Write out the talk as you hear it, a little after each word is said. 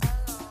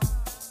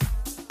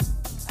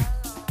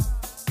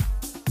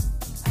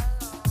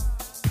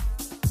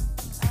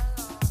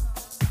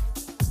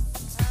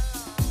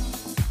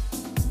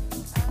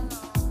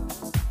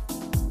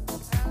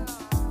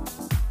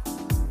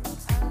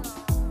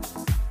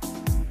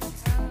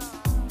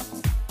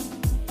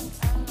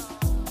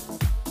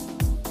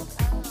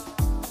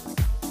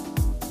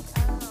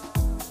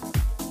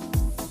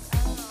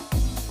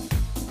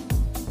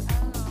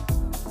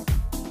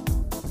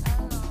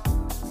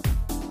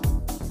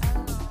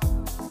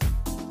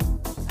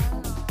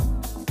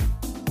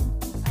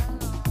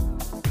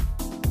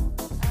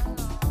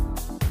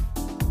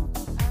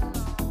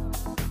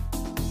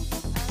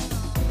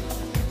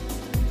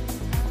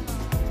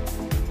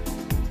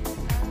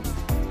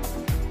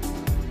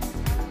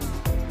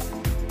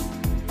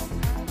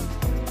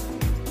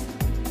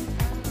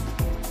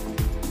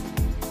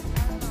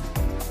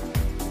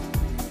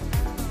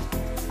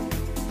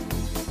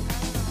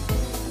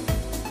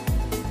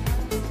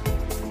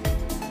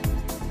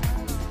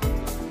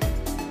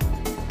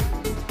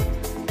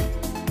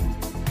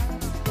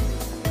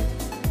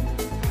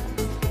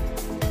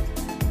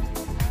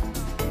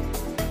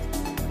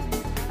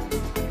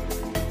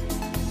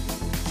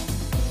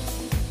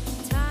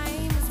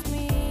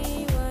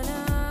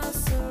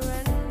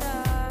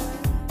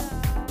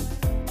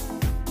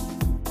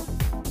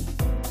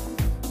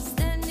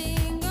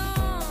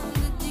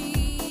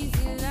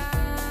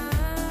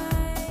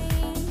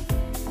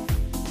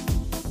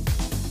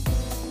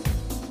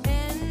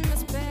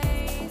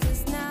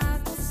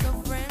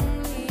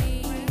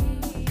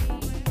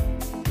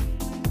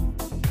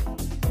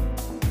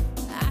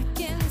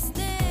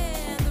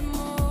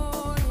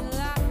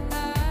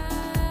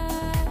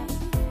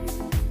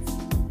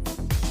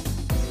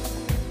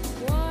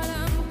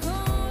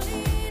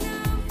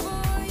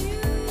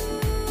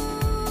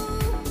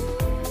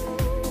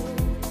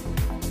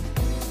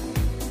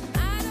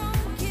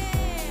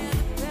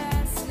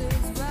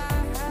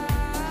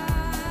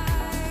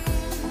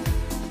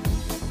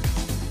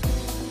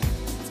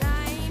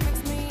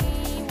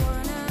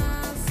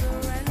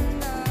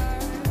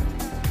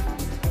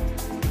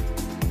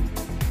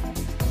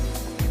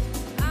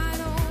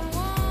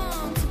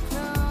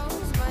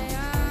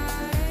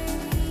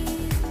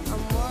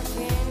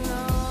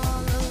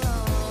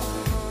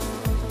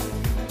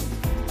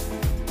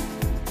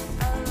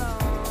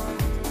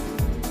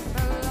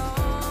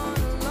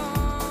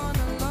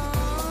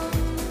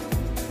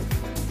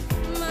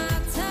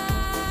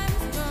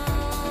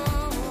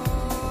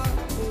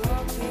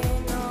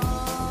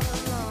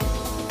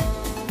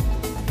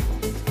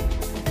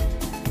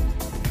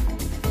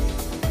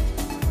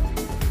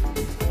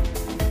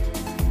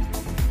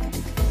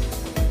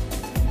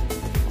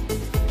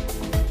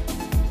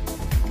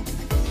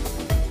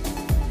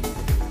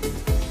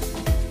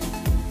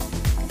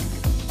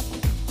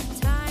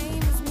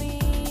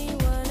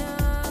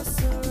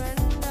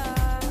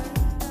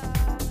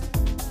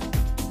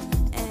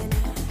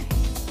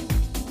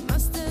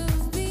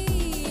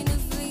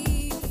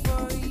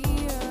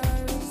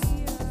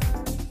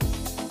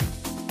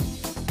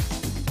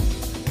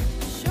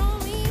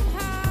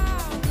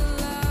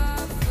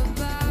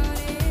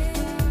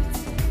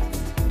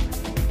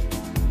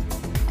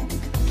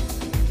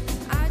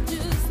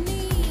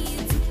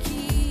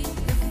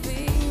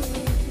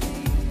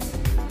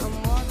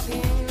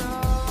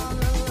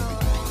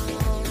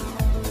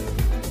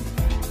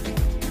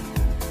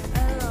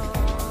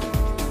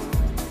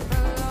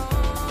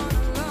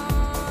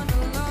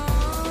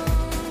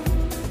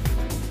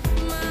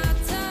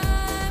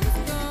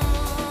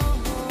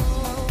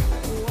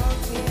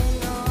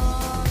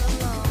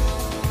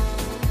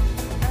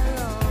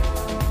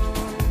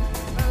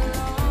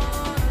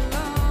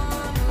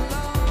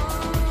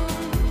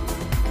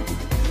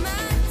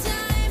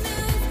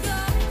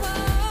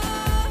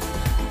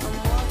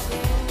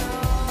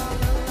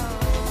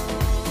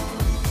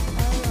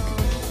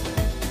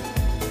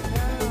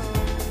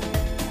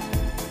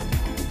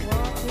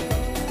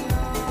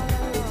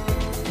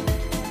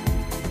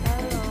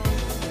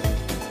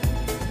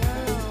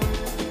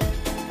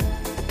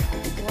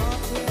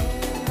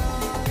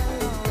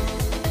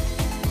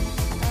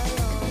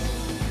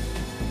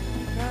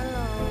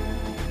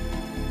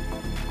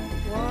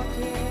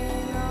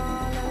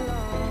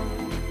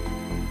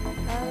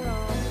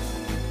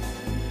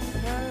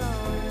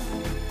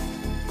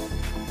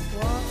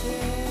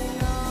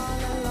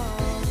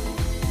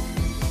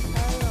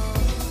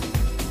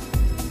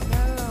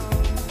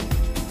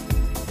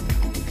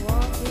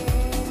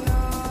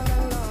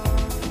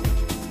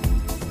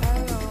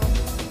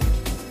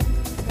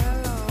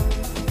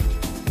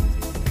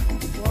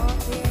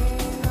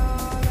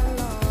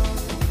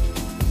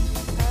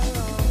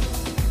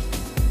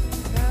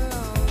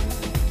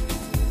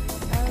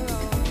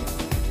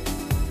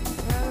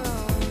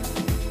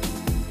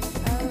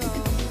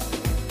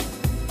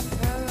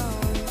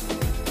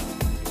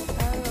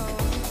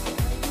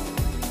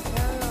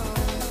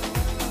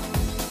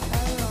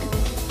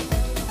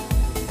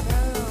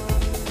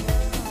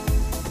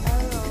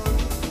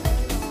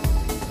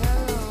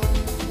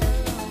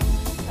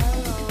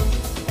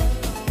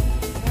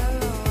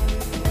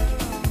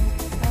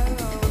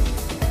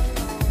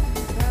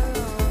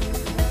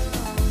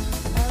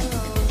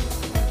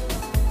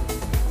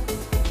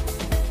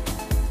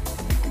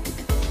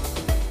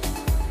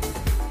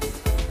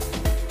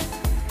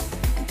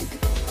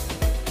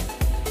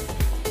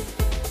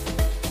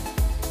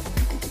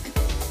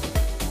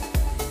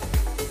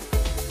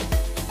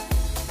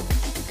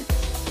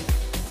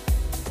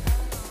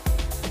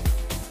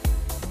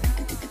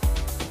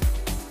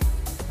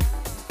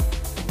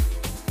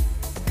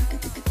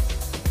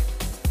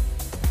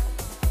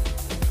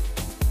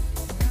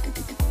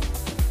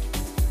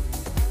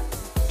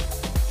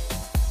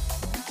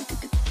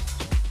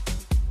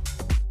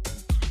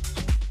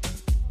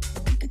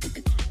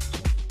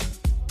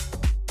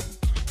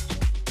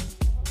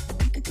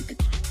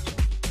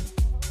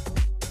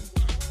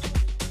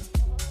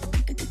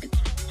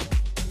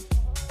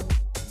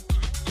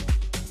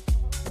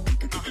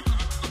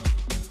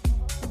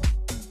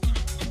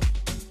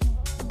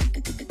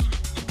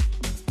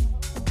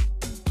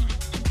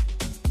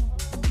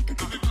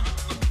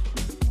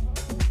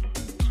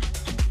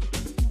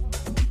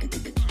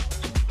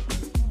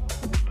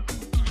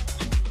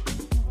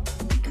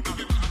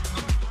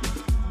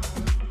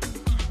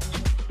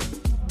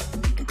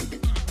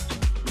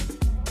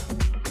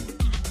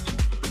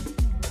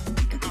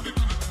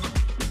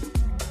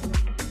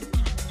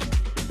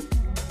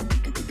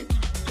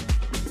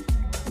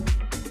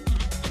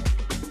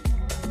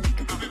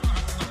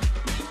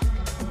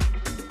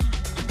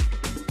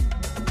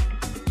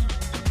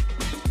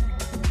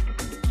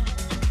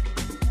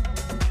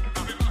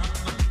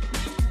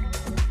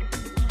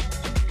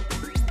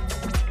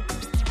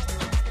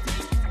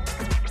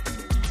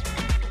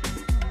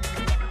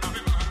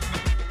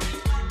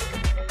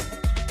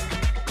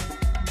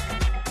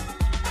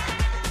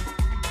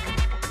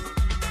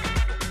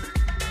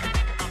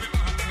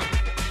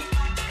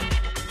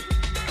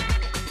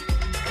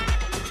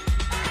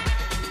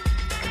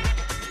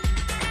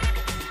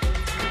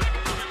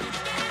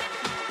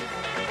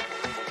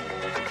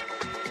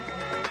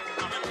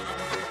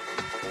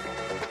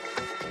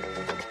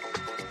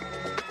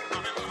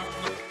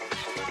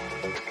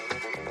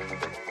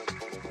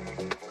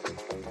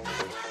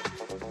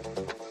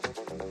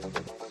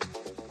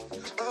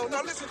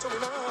to me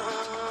now.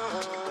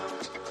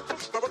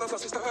 My brothers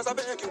and sisters, I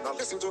beg you, now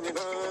listen to me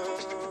now.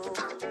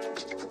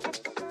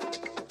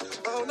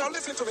 Oh, now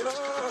listen to me now.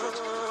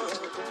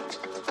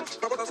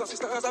 My brothers and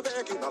sisters, I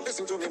beg you, now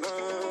listen to me now.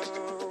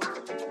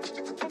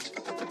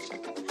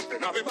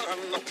 And I'll be man.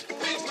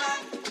 Which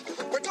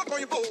man? We talk on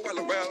you bow,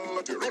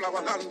 well, to rule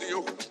our land,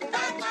 you.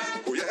 That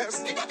man. Oh,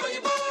 yes. We talk on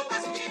you bow,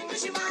 as an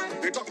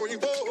Englishman. We talk on you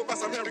bow,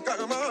 as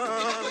American man. We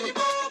talk on you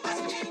bow, as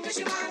an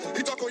Englishman.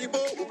 We talk on you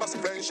bow, as a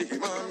French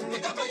man. We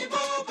talk on you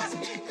bow, as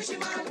an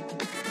Englishman.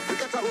 The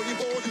better on you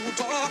bow you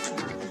talk,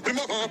 the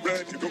more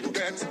bread you go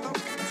get.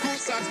 School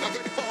starts not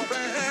ready for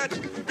bread.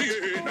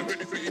 BA not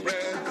ready free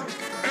bread.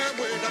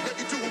 MA not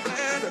ready to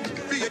bread.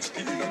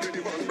 PhD not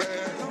ready one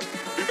bread.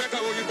 The better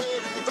on you bow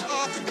you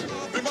talk,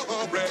 the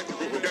more bread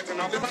you go get.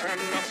 And all the man.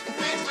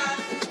 Which man?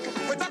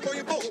 We talk on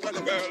you bow,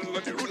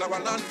 well, to rule our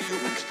land, you.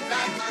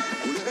 That man.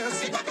 Oh,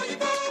 yes. We talk on you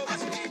bow,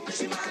 as an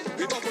Englishman.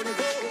 We talk on you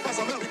bow, as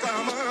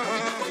American man. We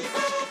talk on you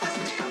bow, as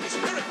an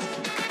Englishman.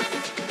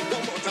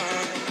 One more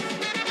time.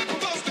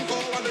 First of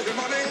all, I live in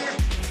morning.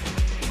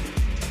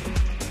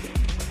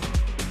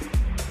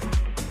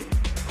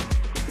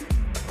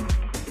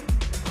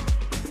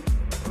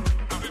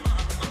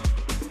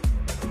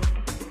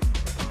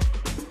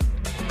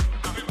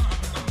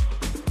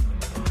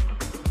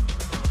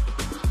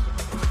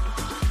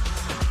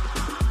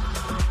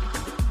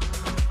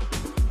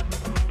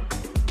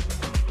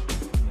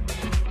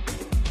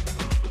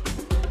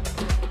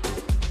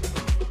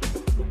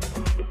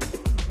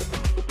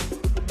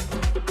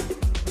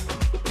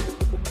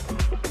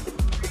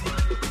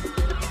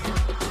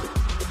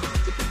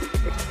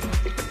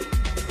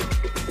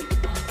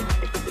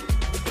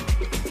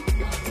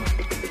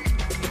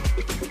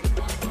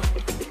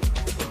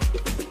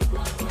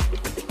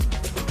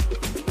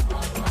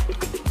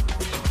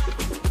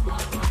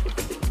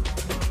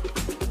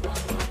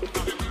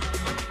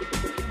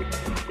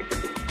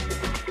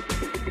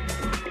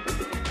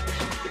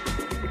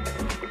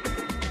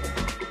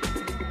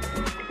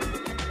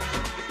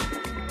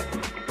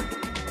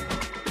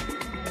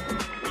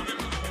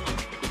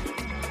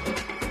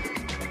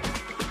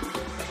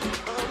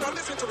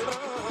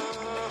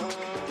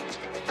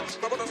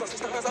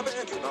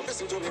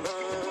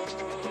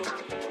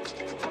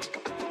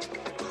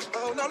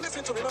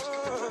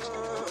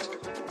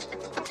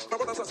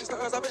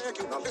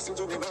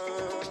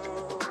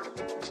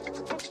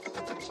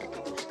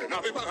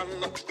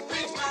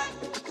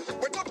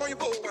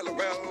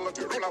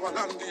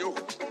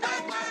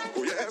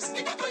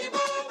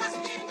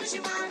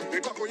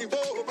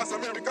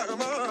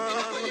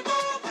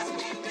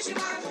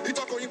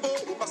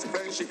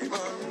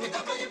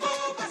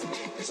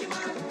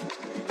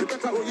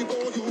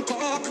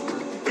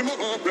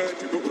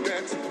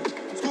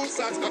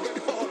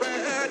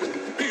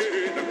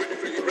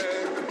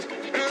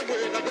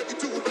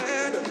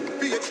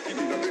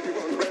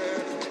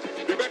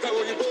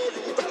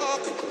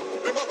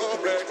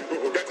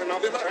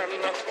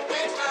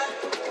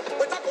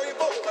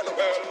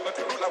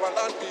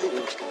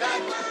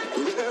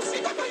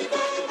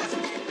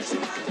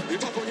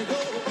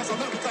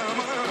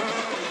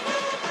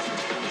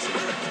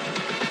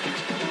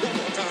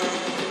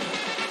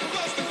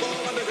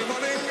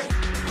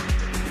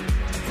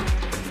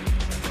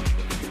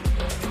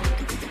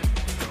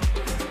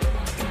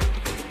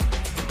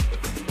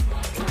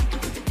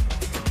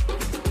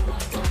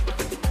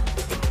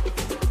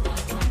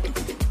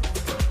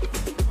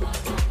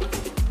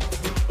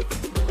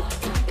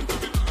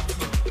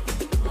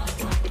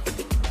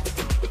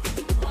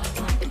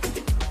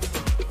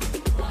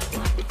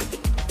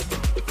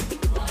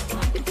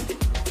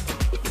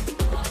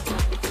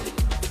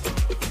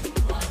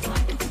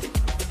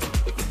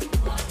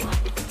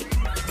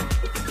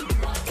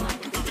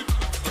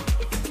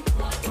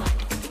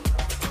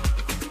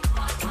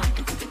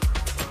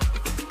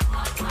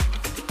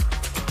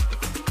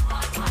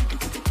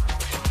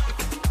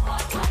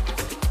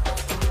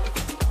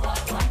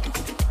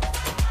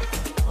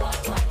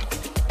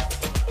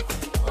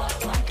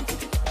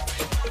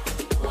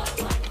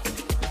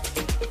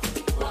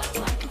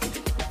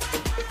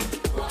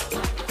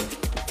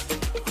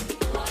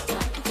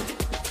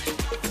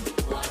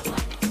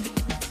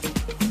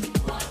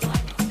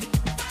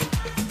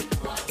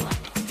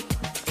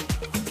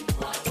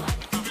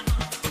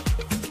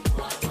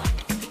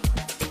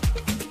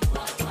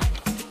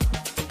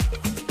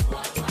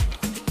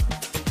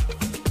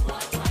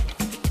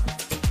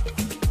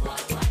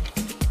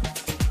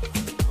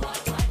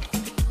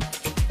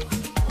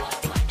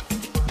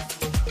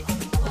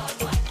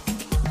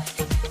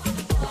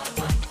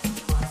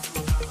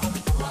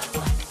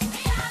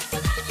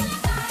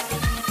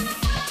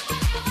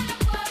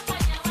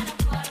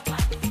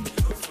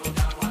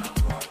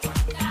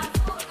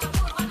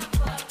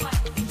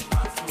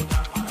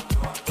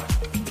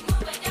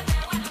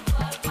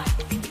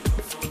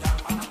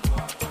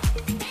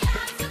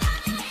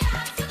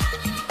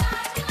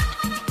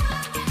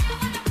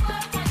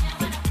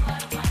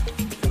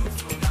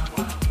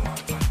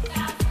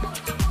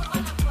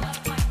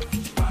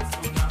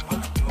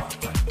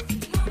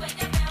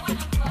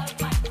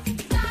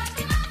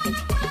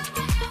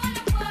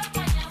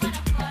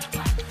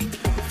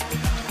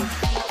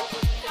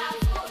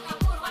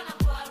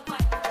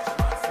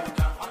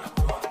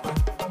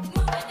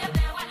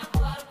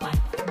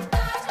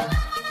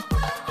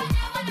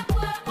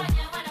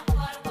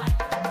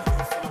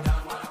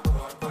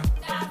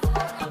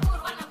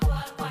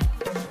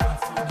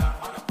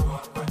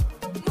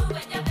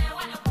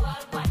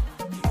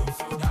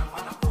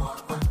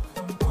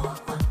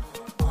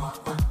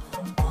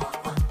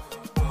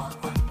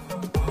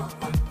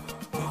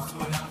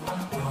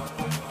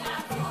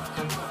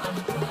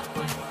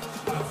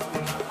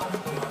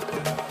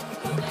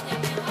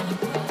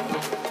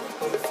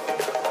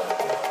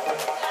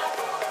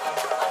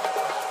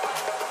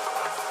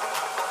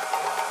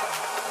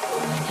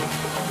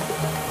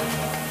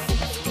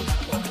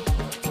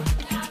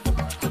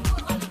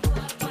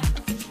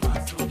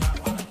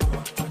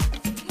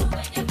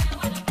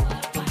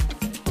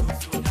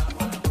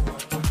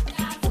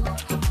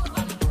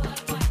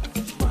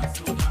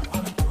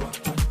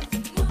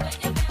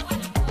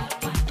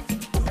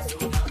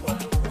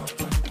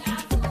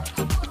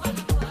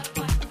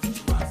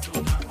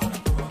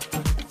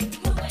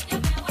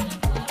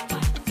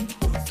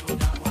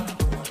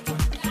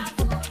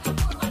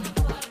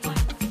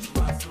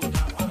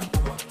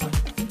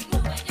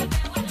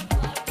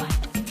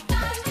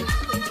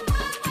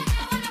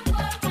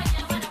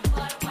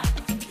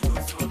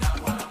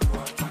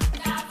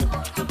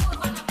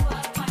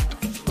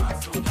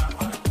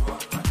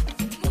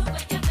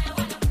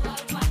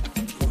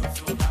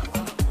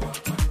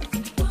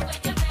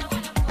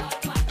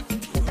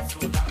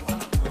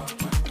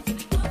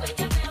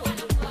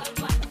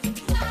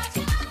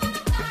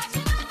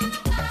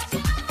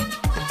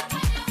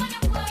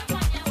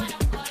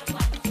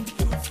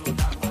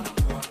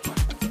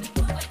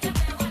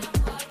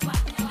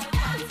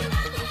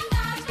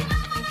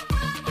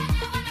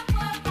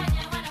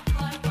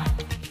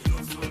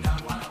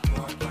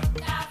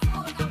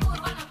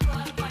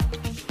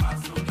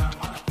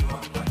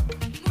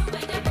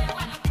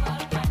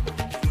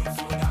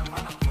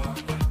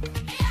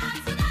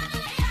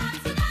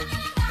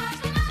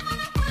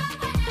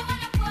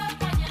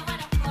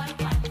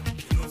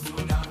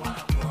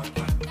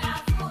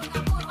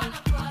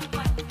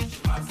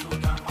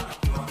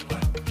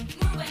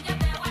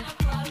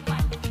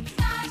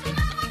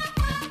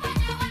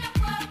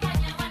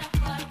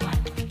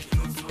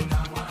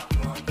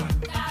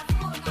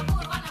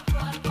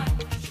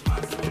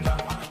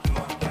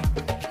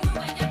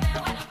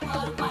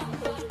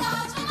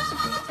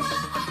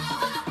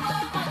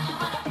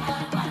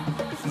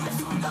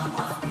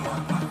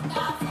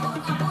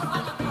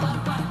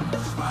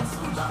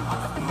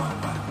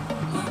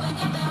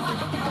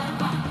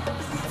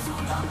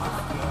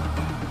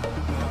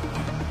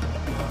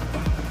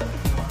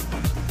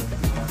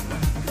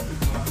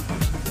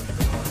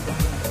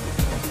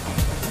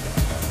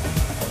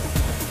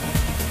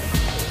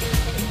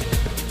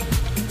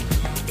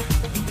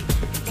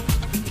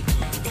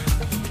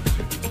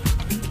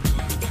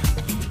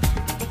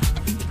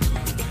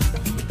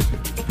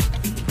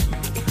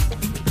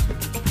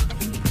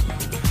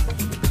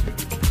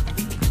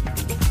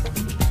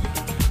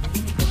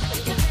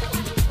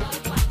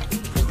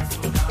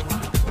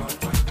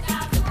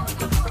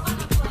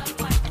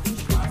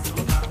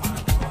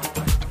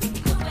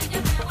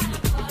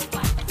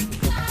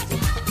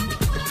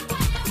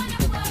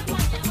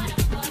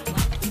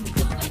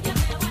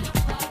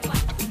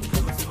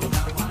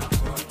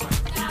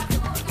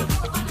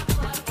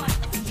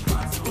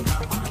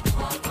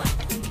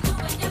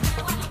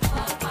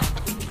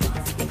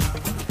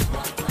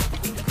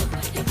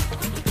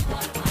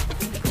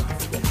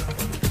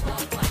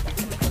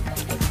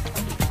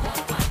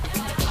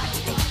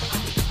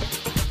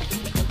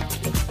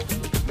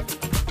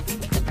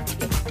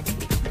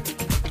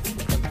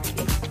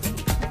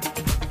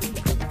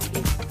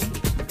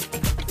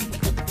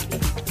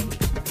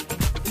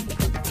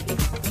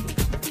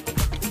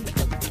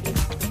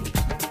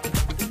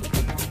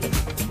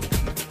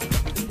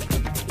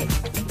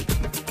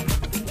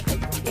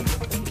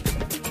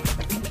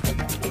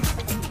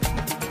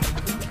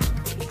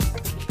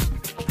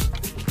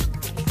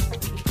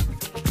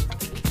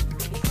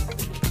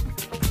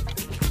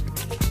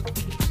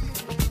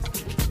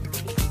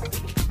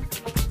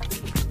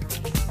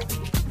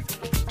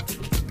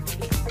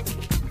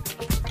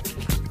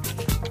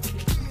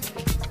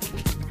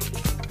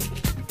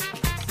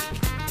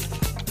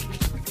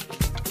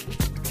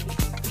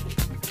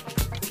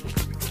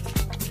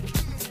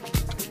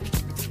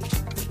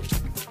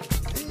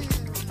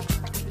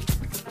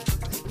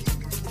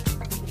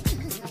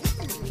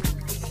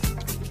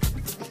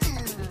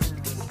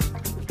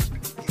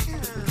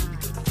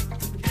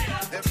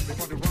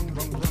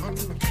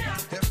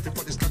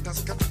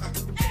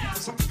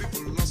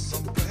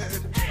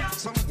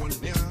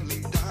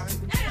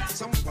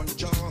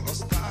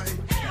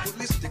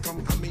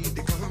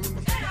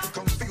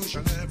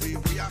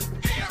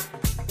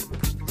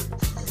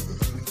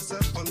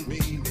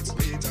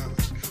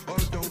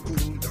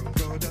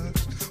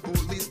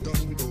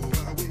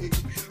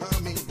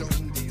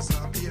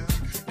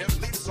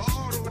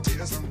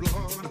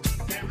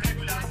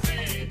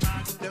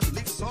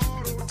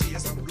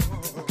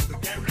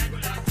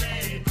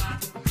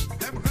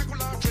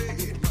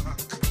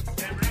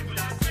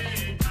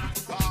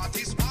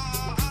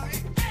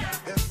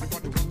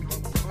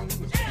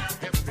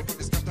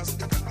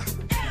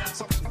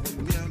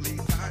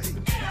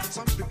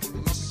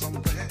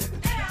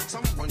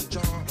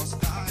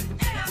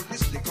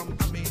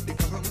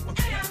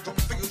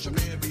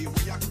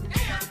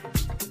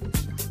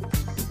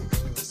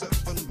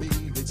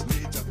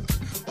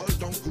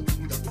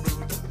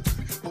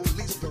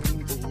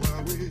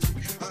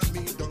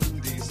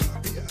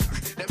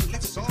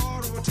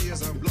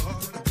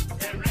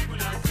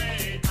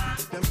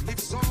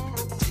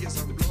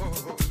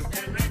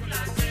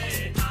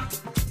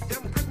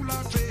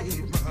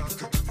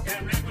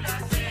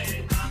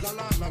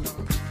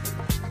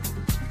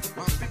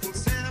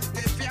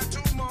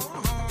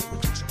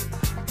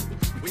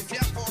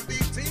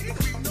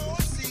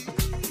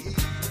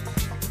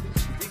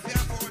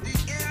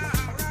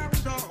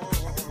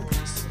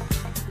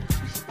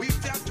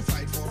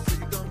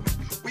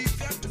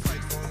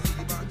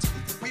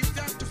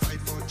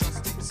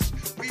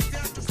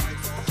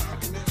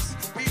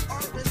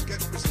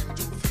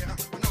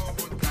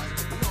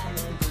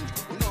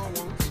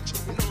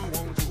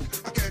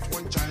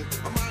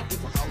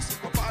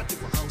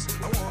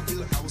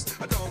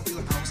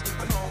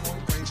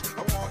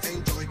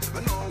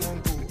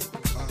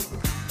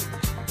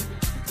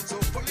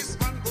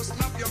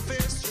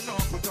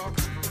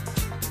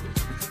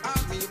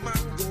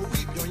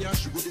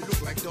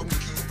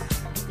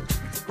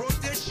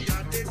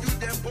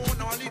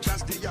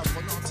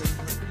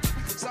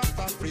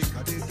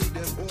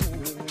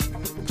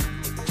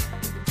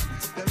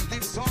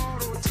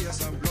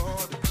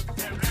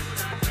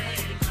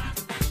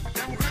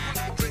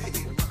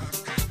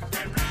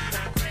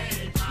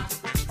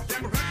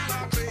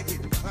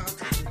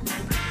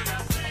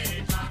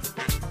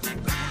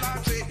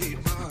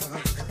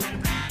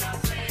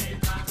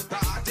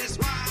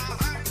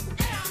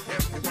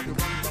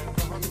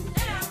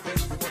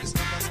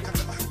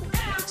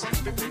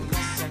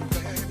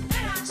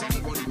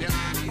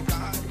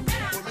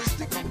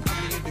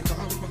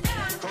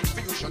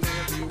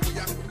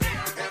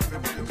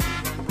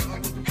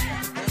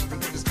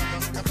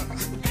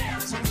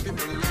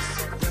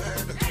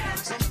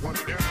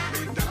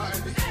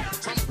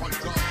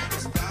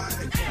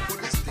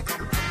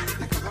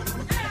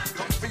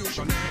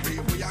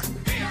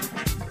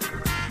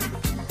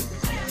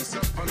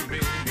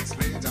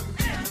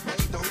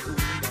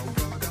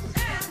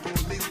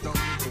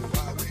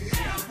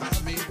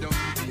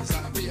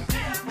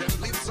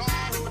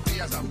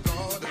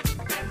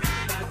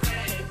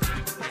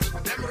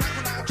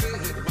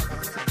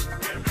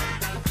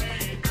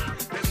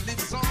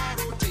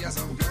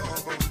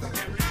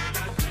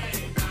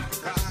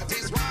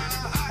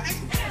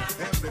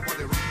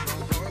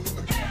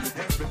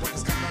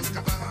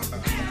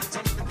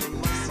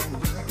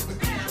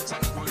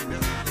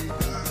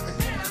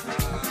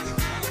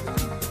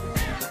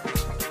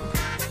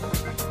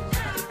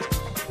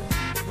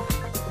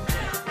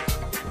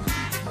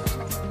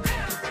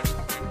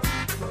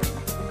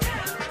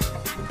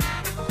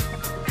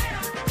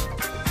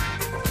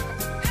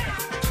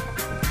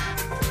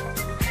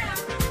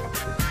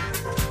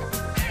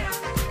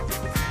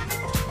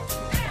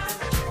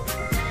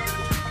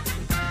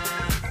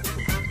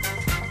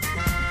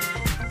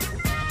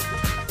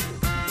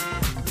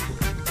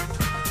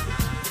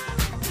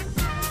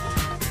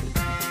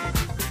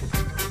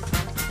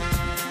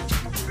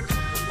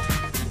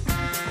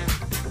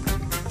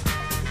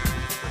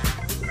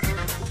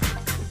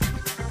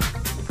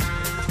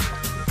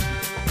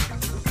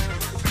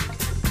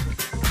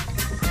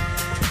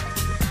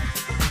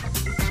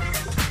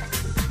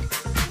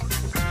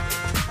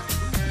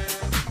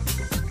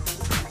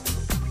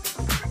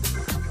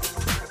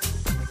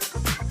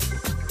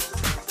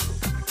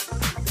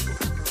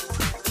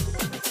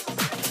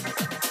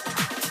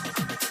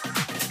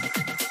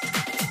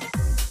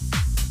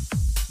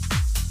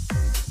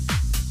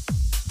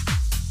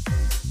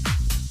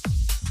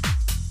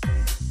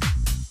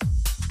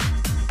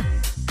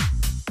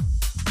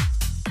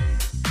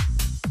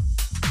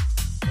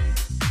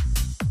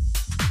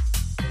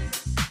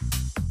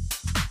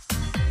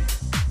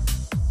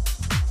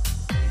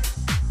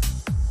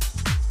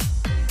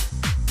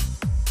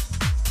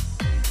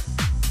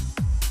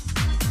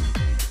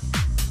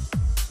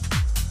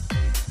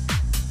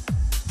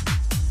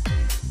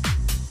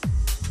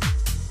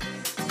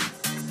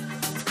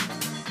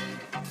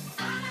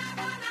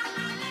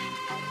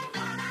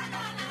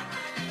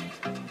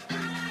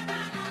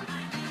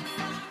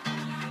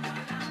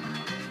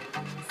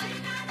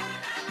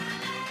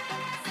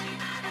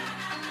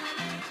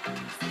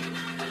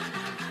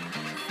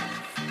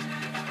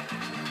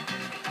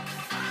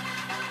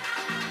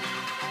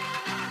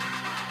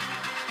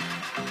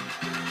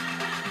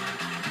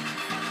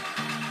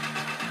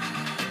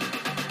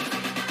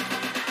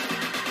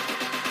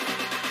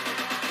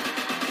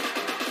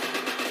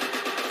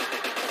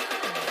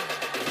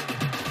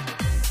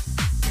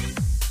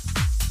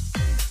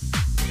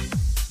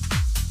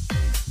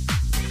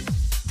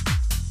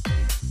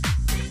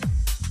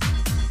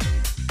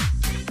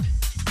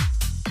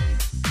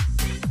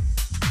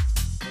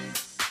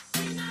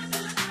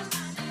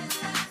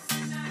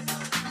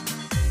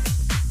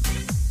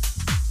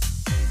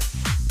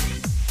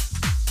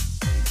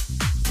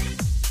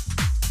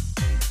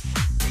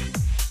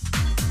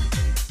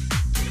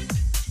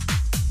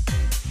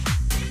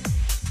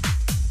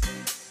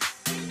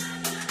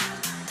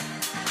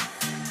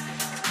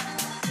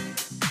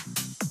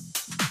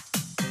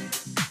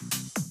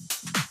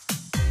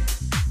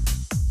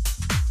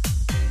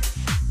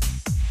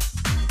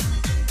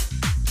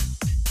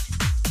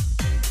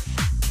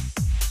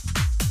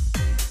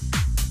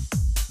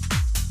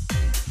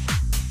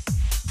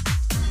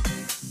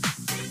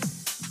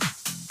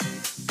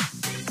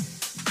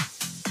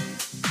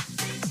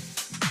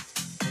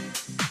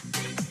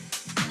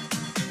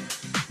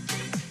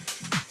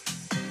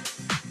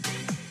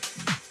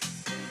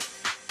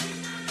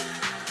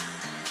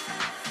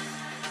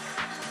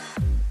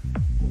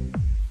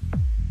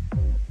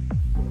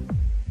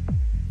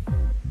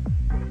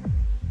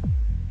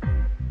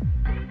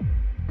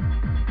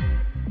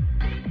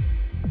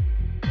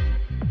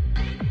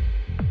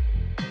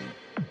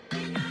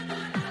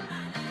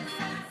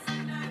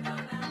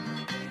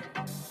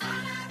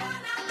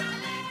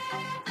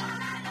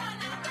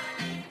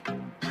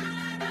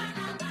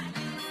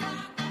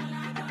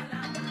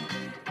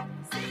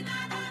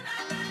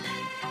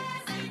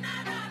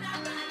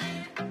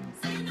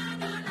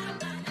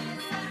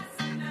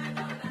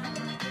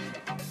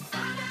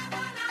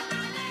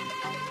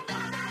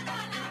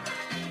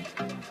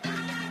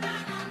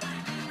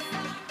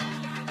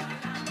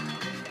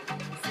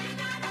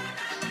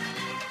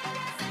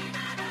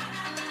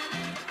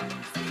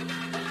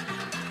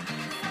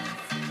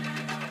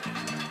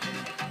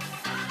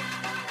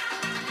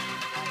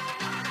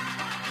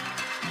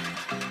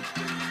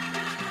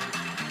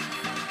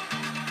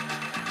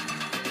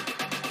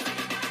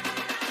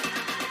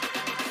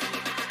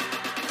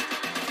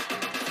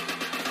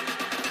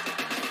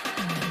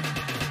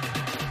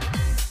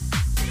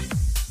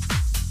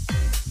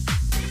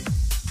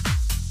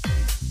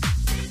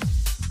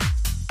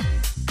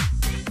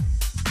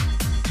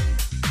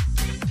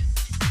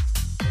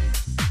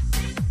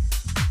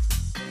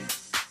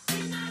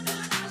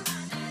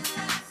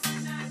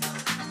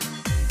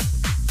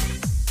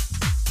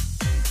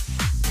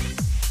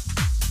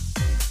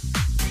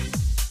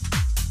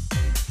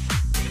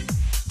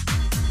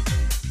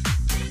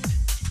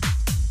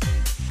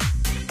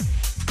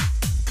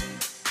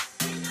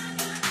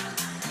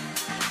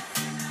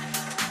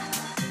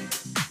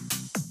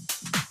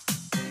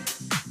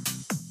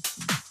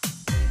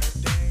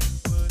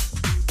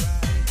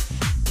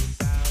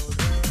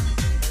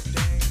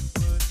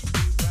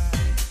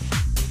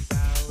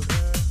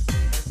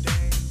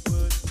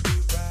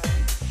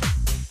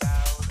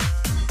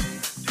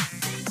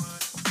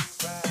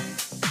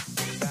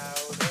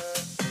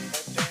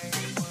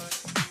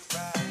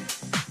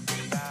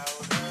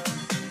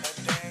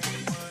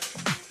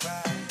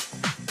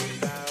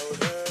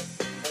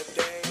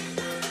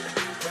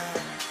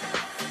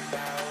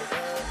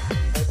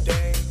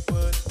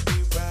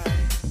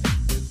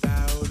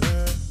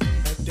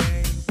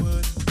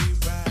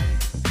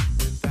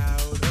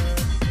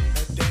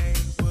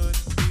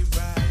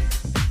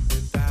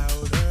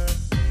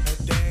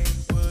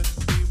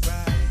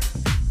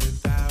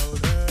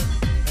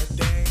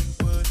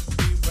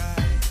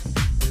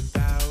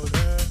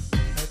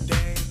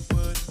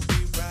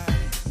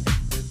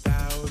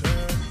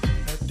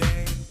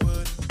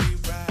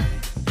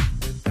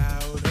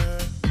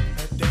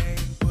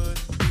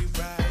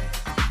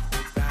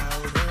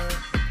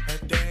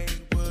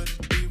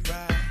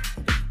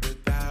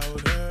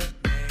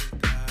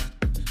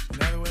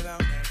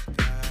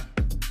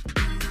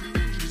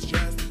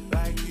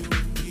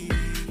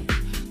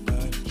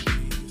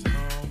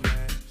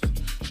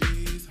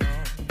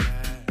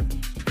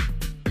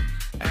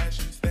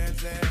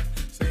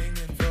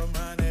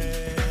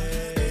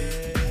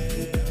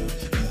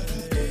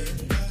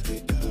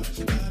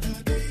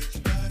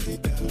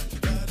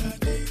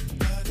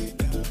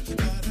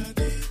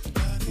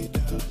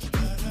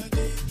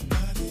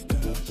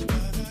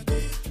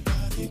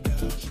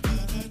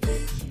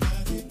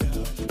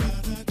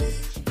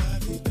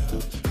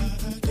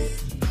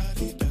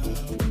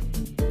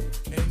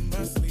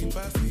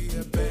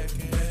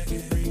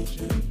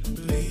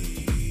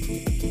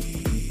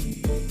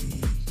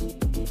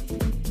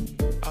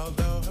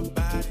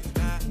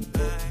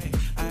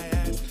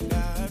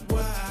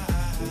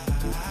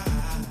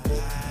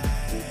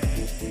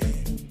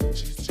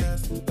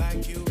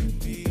 like you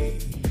and me,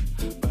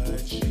 but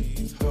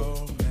she's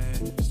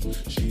homeless.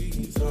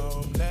 She's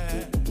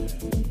homeless.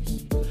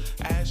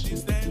 As she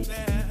stands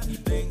there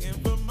thinking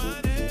for money.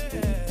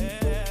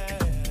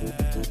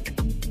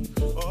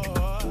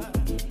 Oh,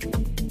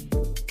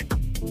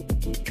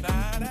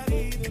 la da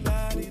dee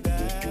da dee da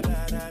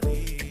da da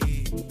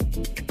dee.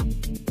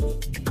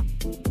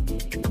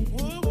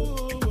 Woo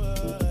woo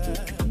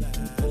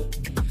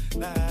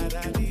la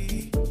da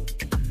dee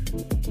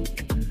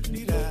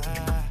dee da.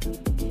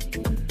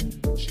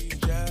 She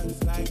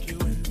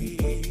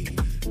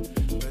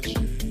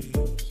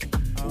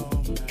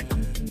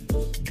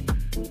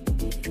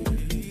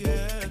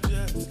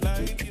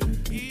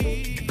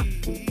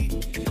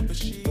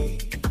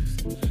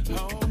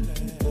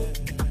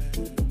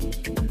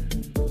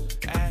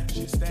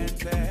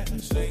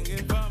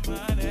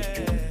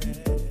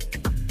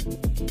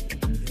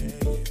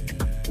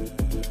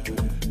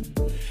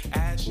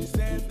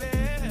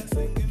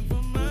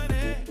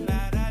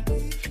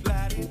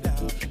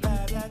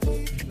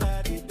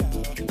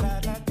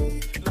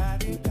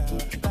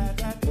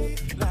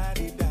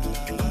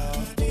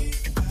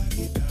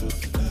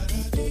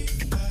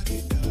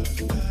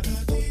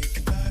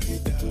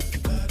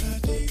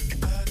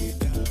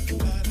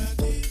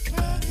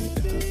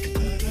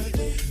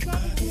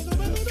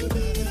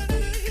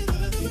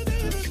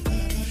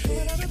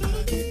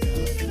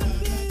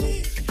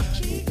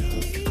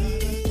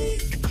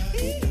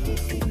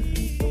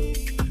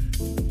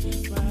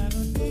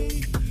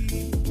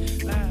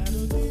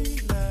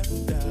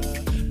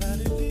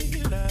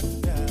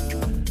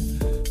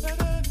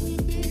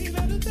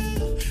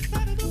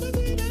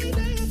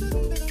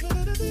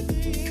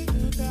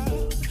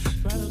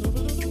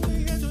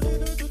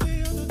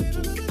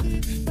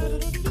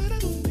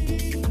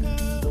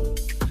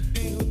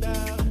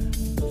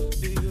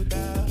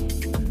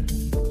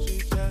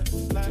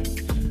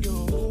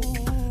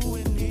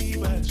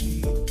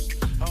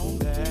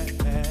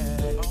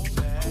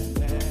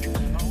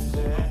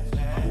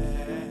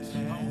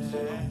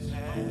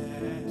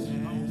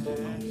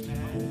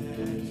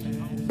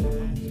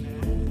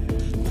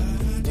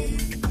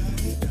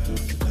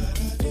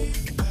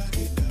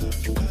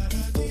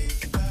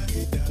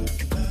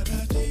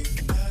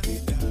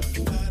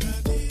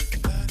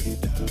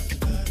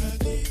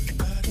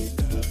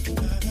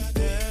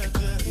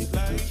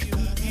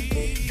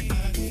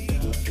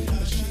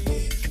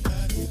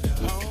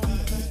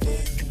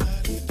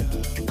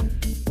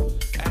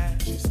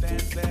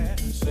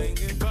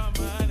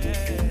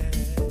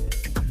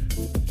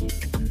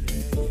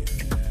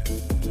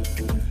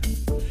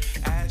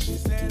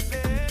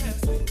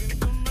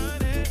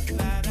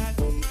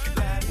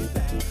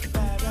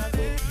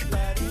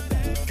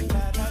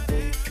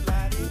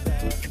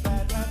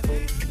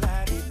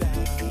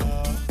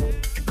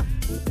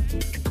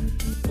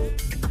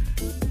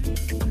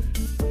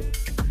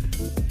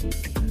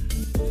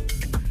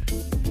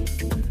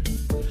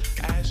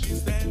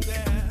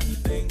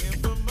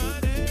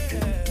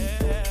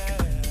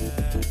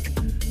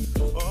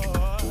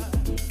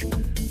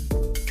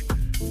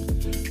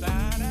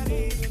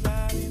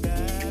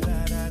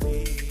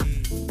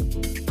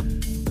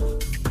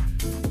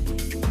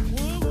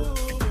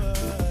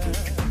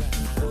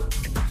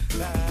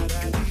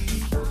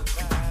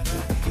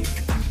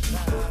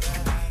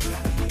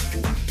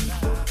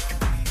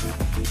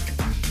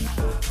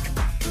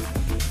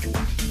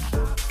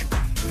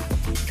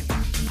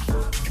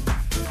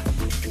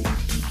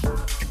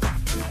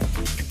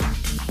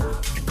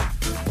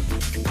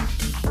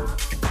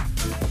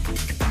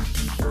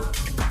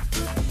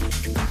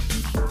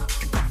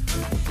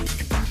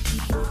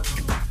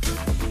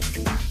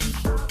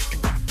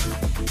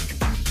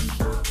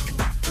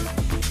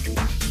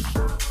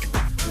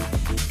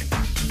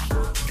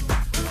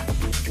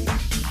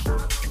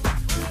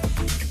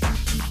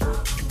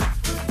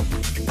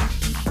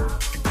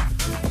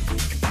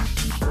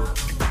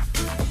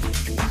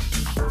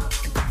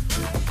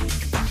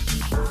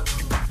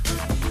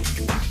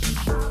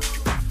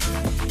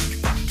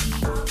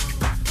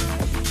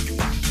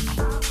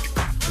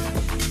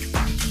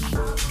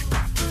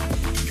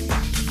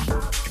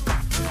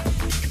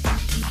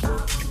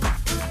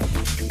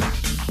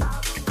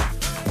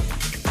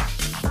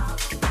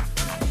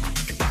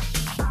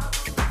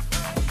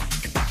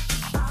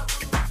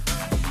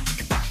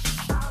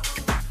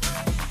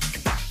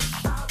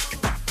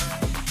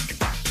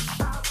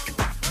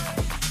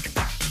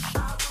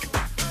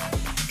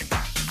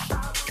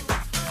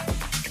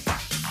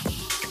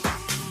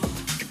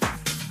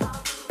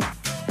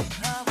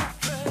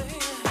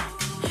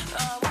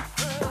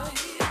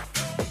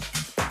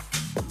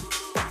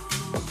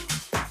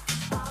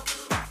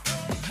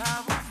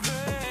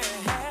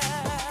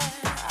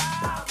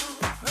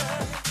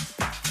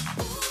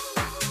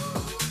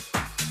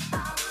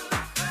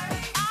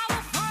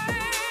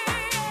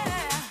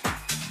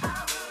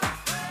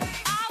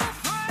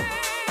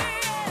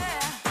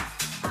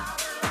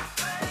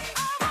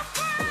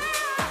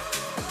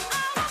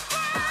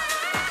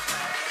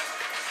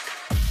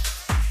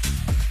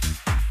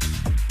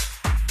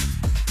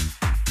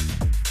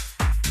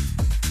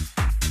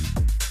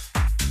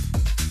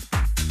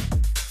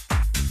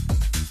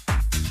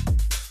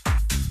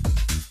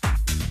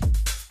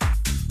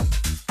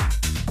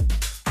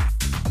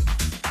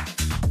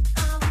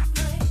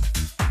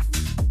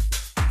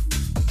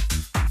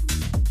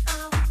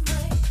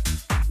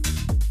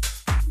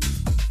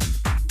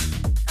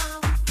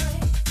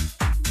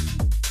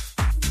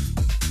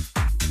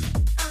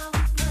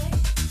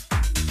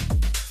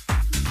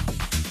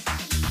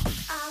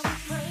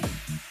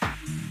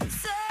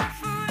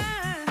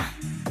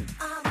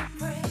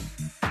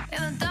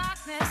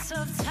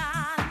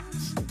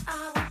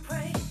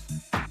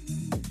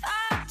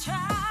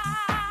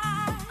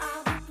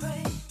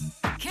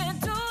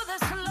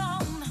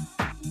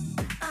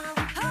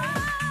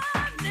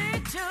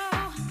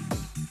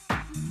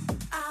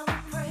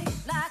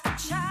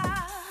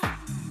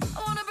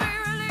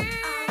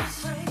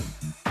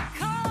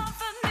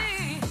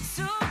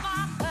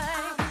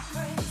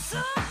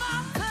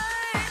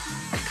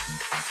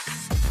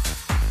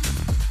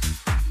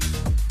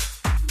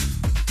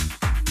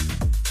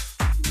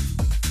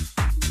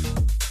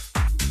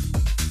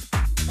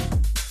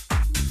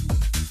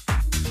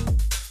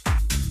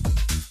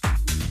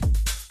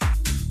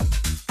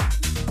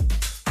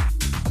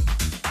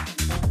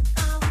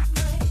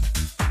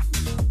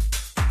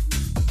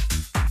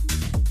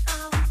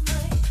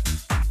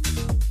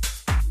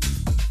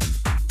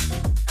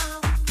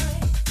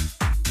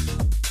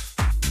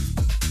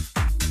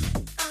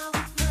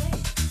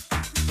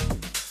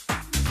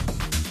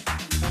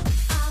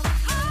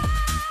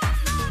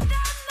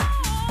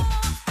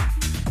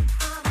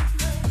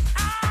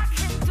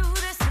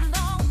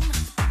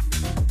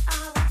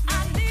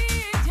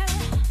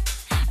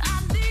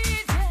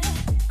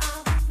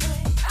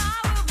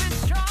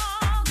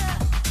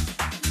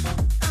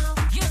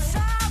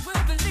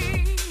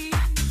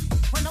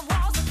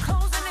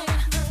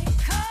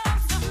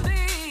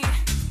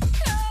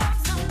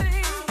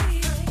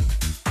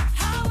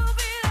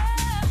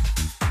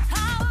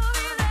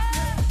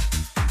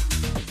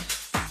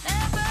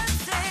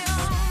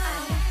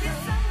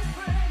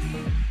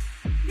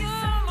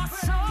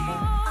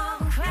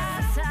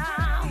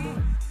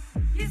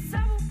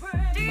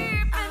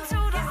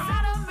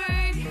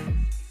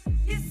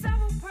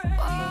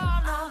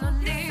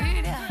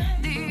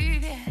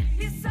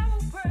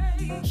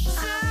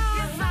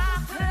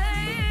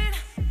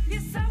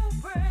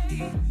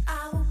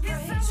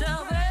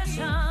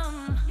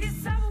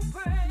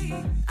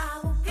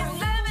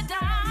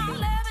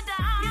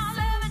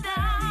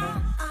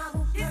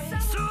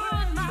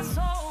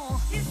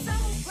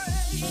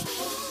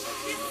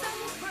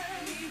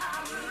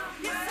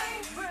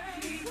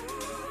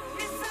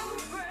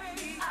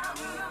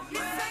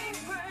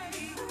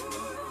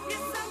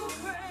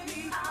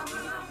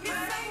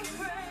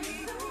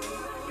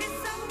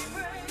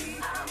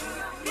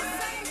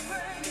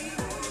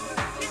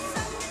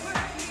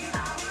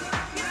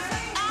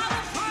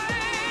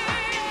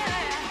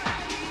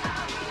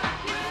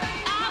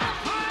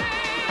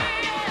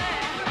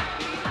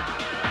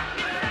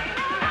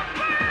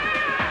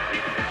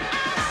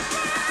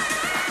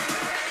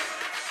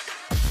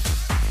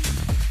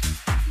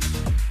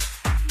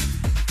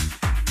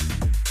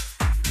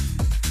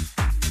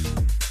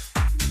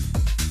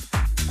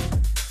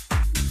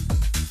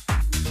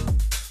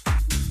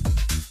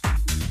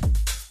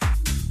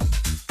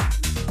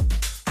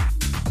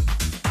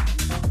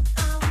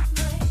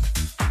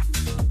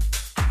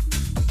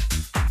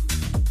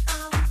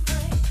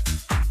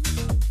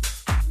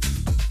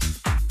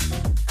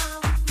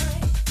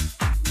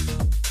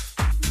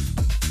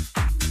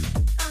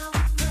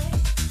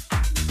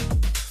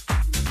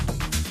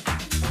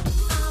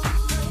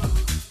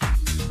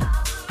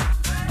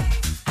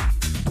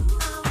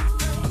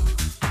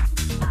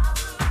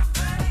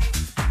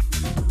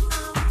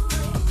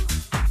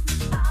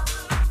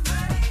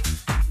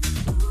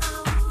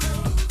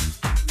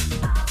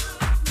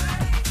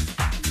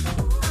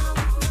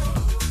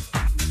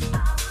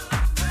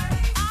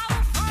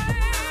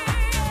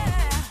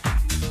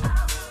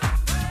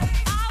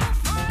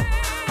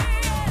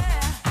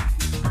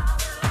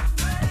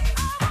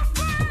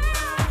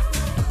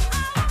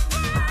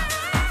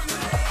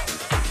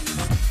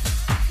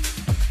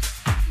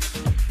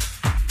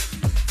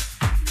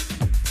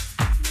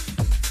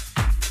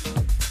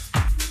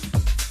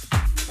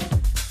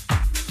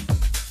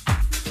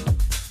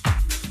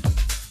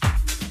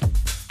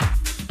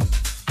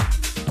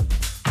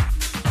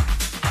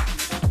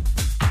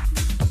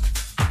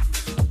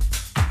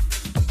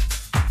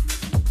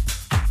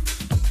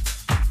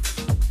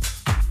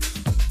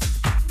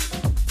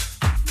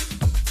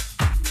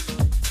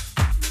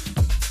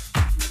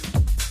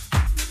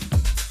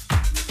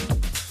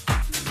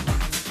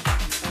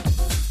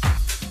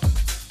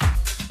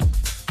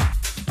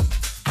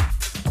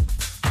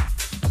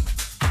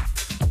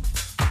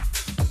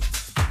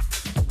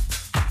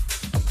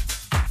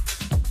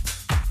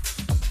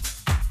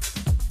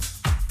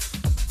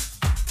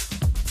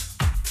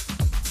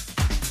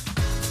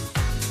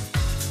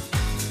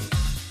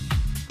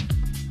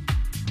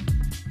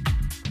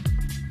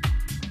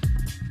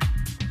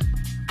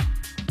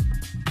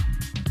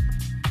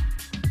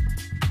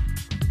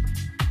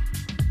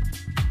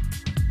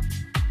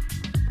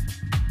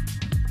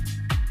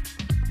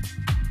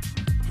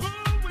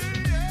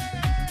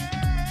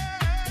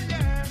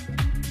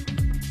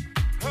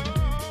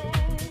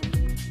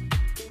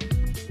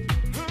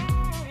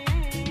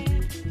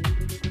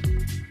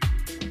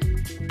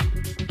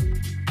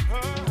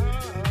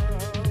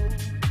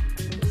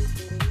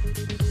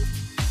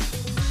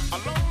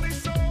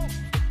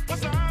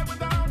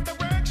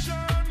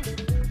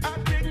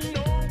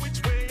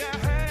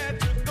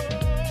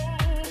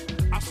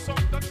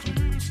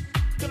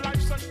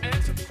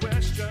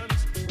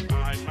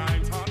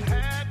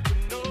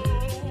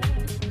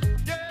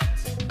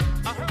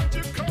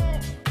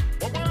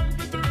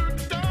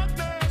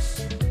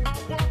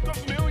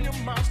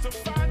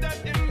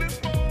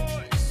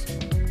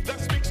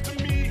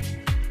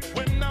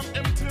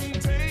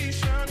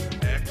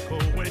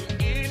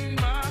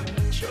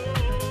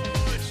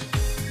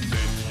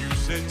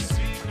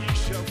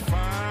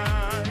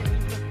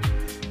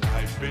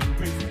been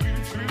with you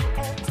through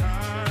all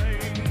time.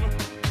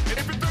 And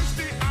if you're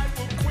thirsty, I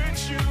will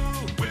quench you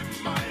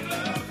with my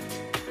love.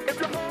 If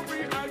you're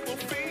hungry, I will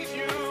feed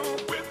you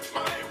with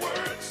my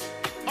words.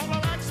 All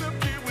I'll ask of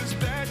you is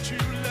that you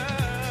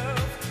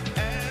love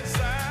as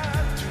I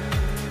do.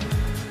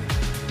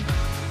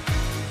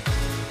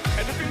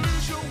 And if you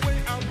lose your way,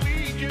 I'll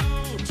lead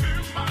you to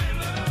my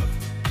love.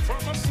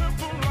 From a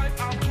simple life,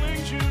 I'll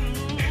cling you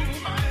in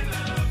my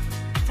love.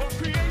 For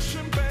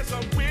creation bears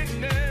a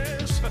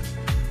witness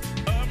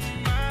of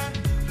my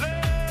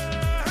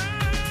love.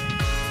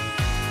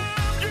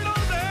 You know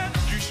that,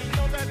 you should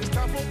know that it's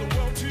time for the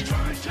world to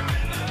try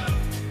love.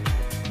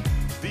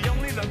 The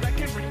only love that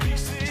can bring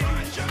peace is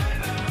try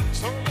love.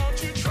 So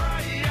won't you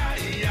try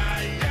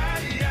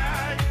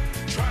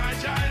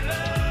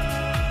love,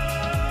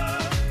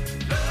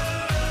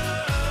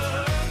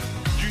 love.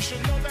 You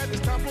should know that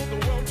it's time for the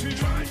world to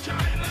try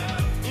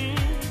love.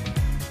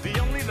 The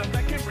only love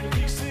that can bring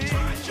peace is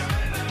try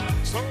love.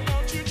 So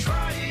won't you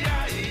try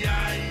love,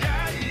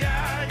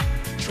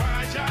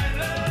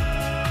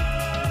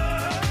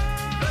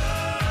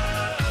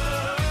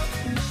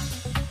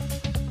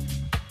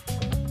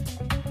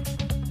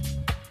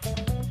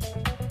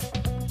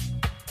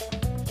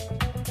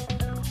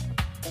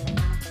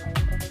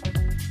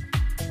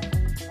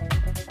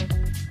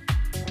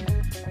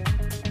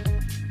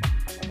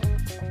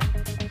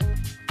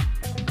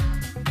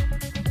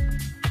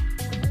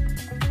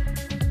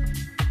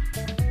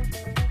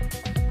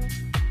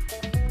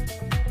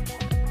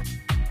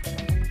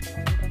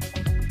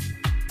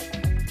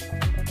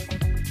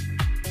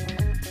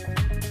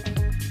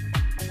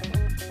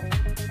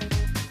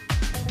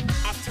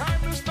 a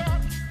timeless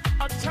thought,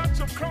 a touch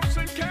of close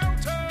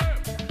encounter.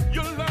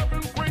 Your love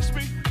embraced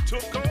me,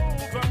 took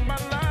over my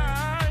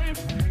life,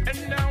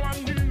 and now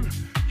I'm new.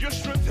 Your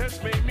strength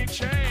has made me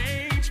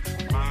change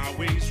my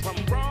ways from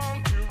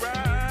wrong to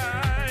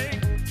right.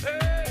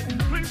 Hey,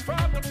 please,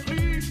 Father,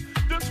 please,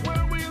 this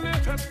where we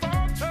live has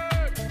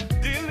faltered.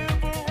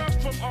 Deliver us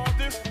from all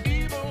this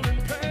evil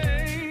and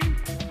pain.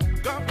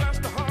 God bless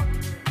the heart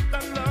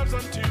that loves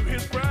unto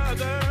his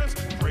brothers,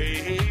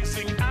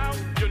 praising out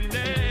your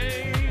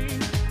name.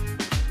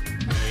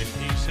 And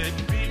he said,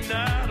 be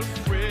not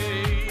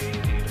afraid.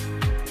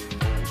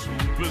 Those who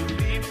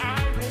believe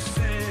I will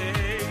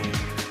save.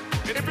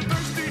 And if you're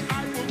thirsty,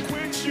 I will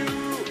quench you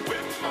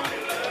with my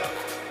love.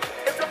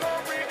 If you're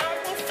hungry, I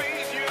will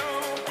feed you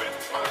with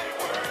my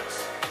words.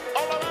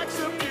 All I'll ask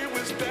of you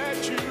is that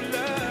you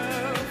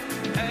love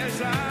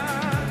as I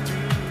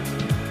do.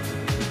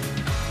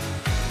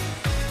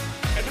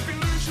 And if you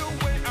lose your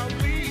way, I'll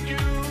lead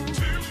you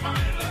to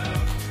my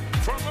love.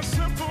 From a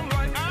simple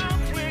light, I'll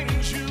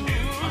cleanse you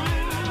in my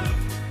love.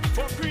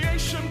 For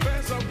creation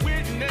bears a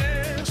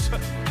witness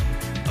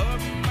of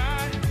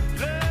my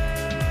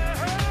love.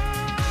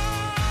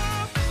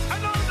 I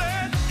know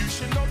that you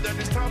should know that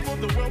it's time for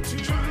the world to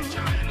try